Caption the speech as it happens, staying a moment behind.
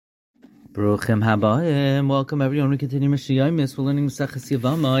Baruchim habayim. Welcome everyone. We continue Mishna Yomis. We're learning Maseches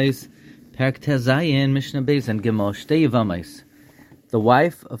Yevamos, Perek Tezayin, Mishna Beis and Gimel. Shtei Yevamos. The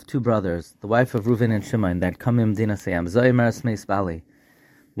wife of two brothers, the wife of Reuven and Shimon, that come in Dina Sayam. Zay Meres Meis Bali.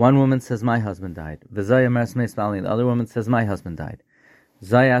 One woman says, "My husband died." V'Zay Meres Meis Bali. The other woman says, "My husband died."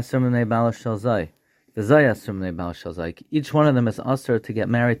 Zay Asur Minei Bala Shel Zay. V'Zay Asur Minei Bala Shel Zay. Each one of them is asur to get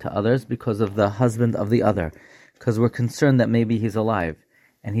married to others because of the husband of the other, because we're concerned that maybe he's alive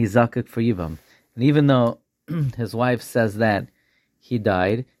and he's zakuk for Yivam. And even though his wife says that he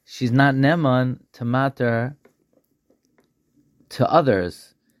died, she's not neman to matter to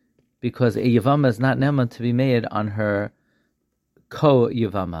others, because a Yevama is not neman to be made on her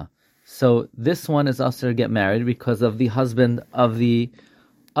co-Yevama. So this one is also to get married because of the husband of the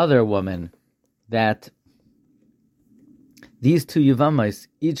other woman, that these two Yevamas,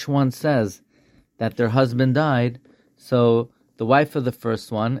 each one says that their husband died, so the wife of the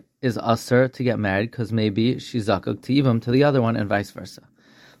first one is asur to get married because maybe she's zakuk to Yivam to the other one, and vice versa.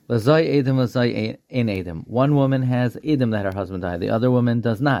 Lazai edim, lazai ein edim. One woman has edim that her husband died, the other woman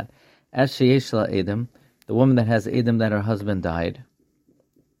does not. As sheyesh la edim, the woman that has edim that her husband died,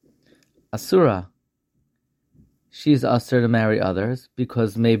 asura, she's asur to marry others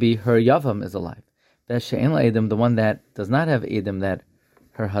because maybe her yavam is alive. As she'ein la edim, the one that does not have edim that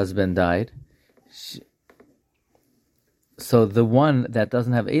her husband died, so the one that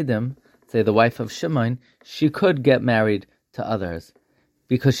doesn't have edim, say the wife of Shimon, she could get married to others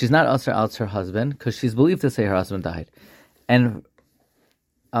because she's not asur out her husband, because she's believed to say her husband died. And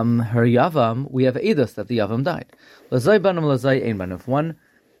her yavam, we have edus that the yavam died. Lazai banim, lazai ein banim. If one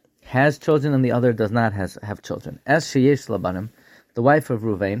has children and the other does not have children. As sheyesh labanim, the wife of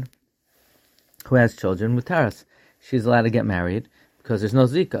Reuven, who has children, mutaras, she's allowed to get married because there's no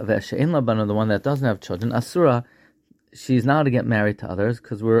zika. Ve'es she'ein labanim, the one that doesn't have children, asura, she's not to get married to others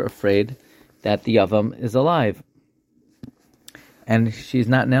because we're afraid that the yavam is alive. And she's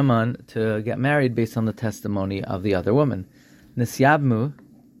not neman to get married based on the testimony of the other woman. Nisyabmu,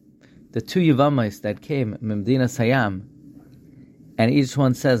 the two Yevamos that came, Mimdina Sayam, and each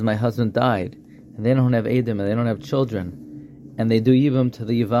one says, "My husband died," and they don't have edim, and they don't have children, and they do Yivam to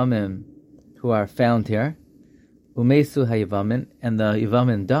the Yevamim who are found here, Umesu HaYevamim, and the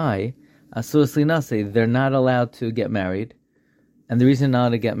Yevamim die, Asur Slinase, they're not allowed to get married. And the reason not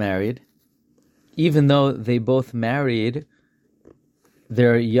to get married, even though they both married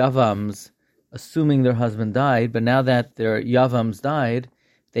their Yavams, assuming their husband died, but now that their Yavams died,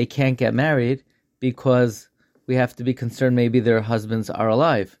 they can't get married because we have to be concerned maybe their husbands are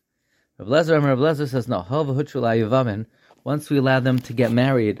alive. Rav Lezer says, no, once we allow them to get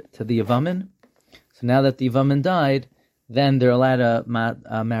married to the Yavamin, so now that the Yavamin died, then they're allowed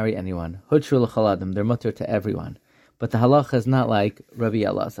to marry anyone. Hutru l'chaladim, they're mutter to everyone. But the halacha is not like Rabbi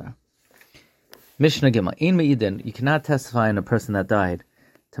Elazar. Mishna Gimel, ein me'idin, you cannot testify on a person that died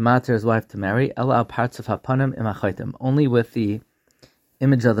to matter his wife to marry, ela al parts of hapanim imachaitim, only with the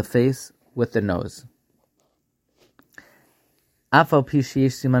image of the face, with the nose. Afal pi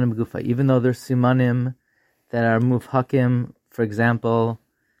sheyesh simanim gufa, even though there's simanim that are mufhakim, for example,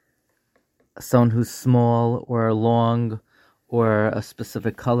 someone who's small or long or a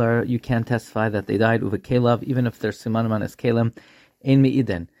specific color, you can't testify that they died uva kelav, even if there's simanim on his kelim. Ein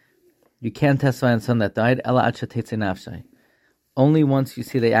me'idin, you can't testify on someone that died, ela ad shetetzei nafshay, only once you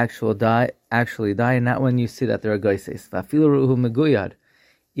see they actually die, not when you see that they're a goyses. Vafilu ru'uhu meguyad,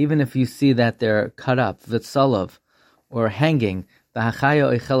 even if you see that they're cut up, vitzalav, or hanging,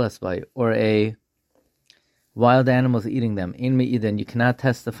 v'hachaya oicheles bay, or a wild animal is eating them. Ein me'idin, you cannot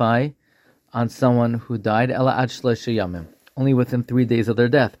testify on someone who died, ela ad shloisha yamim, only within 3 days of their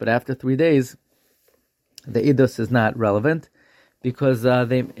death. But after 3 days, the idus is not relevant because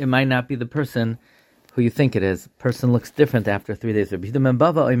it might not be the person who you think it is. Person looks different after 3 days. Rabbi Yehuda ben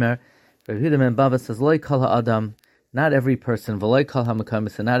Bava says, "Loi kol ha'adam," not every person, v'loi kol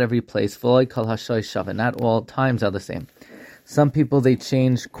ha'makamis, not every place, v'loi kol ha'shoy shaveh, not all times are the same. Some people, they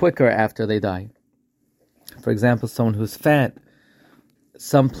change quicker after they die. For example, someone who's fat,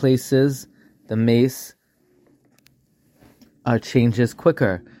 some places the mace changes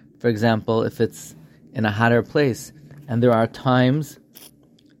quicker. For example, if it's in a hotter place, and there are times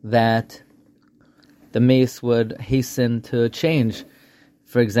that the mace would hasten to change.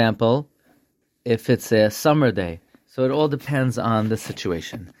 For example, if it's a summer day. So it all depends on the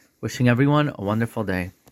situation. Wishing everyone a wonderful day.